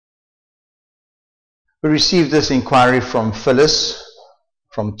We received this inquiry from Phyllis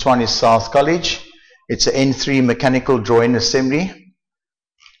from Tshwane South College. It's an N3 mechanical drawing assembly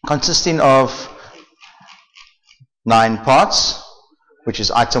consisting of 9 parts, which is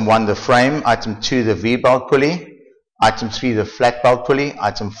item 1 the frame, item 2 the V-belt pulley, item 3 the flat belt pulley,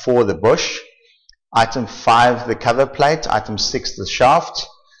 item 4 the bush, item 5 the cover plate, item 6 the shaft,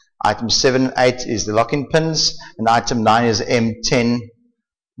 item 7 and 8 is the locking pins, and item 9 is M10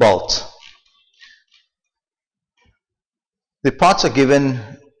 bolt. The parts are given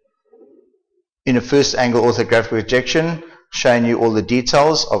in a first angle orthographic projection, showing you all the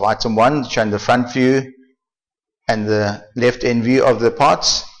details of item 1, showing the front view and the left end view of the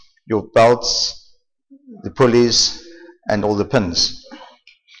parts, your belts, the pulleys and all the pins.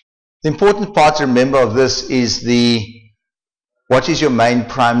 The important part to remember of this is what is your main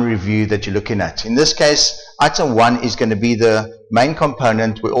primary view that you're looking at. In this case, item 1 is going to be the main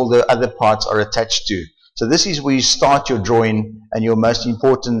component where all the other parts are attached to. So this is where you start your drawing and your most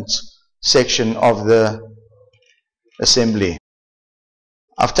important section of the assembly.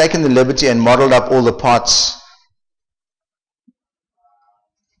 I've taken the liberty and modeled up all the parts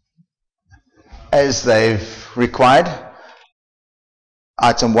as they've required.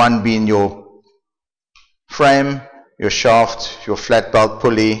 Item 1 being your frame, your shaft, your flat belt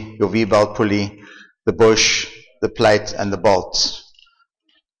pulley, your V-belt pulley, the bush, the plate and the bolts.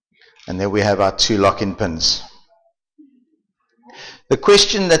 And there we have our 2 lock-in pins. The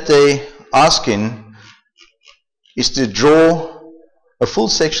question that they're asking is to draw a full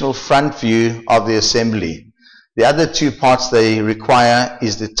sectional front view of the assembly. The other 2 parts they require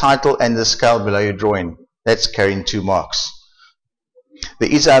is the title and the scale below your drawing. That's carrying 2 marks.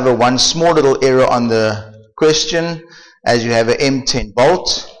 There is, however, one small little error on the question, as you have an M10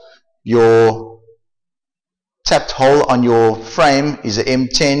 bolt. Your tapped hole on your frame is an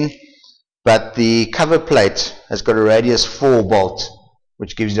M10, but the cover plate has got a radius 4 bolt,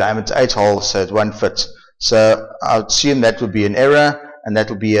 which gives you diameter 8 hole, so it won't fit. So I would assume that would be an error, and that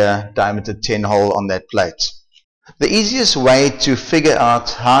will be a diameter 10 hole on that plate. The easiest way to figure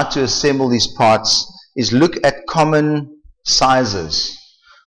out how to assemble these parts is look at common sizes.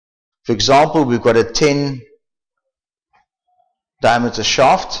 For example, we've got a 10 diameter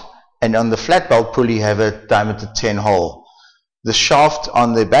shaft, and on the flat belt pulley you have a diameter 10 hole. The shaft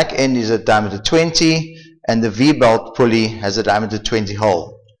on the back end is a diameter 20, and the V-belt pulley has a diameter 20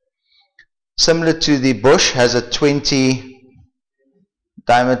 hole. Similar to the bush, has a 20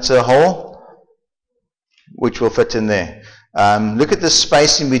 diameter hole, which will fit in there. Look at the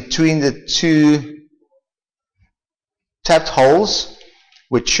spacing between the 2 tapped holes,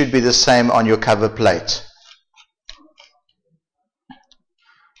 which should be the same on your cover plate.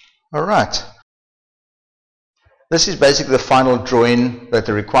 Alright. This is basically the final drawing that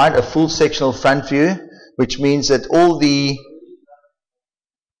they required, a full sectional front view, which means that all the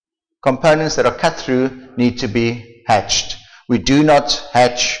components that are cut through need to be hatched. We do not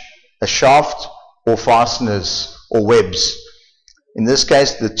hatch a shaft or fasteners or webs. In this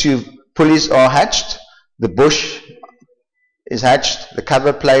case, the 2 pulleys are hatched, the bush is hatched, the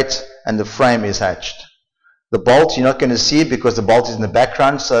cover plate and the frame is hatched. The bolt you're not going to see because the bolt is in the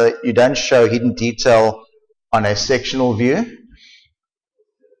background, so you don't show hidden detail on a sectional view.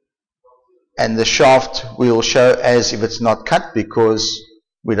 And the shaft we will show as if it's not cut, because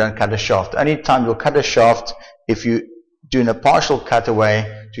we don't cut a shaft. Only time you'll cut a shaft if you're doing a partial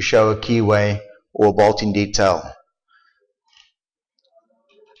cutaway to show a keyway or a bolt in detail.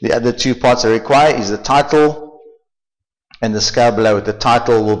 The other 2 parts I require is the title and the scale below it. The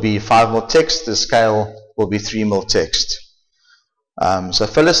title will be 5mm text, the scale will be 3mm text. So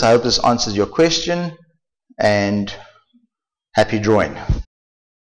Phyllis, I hope this answers your question, and happy drawing.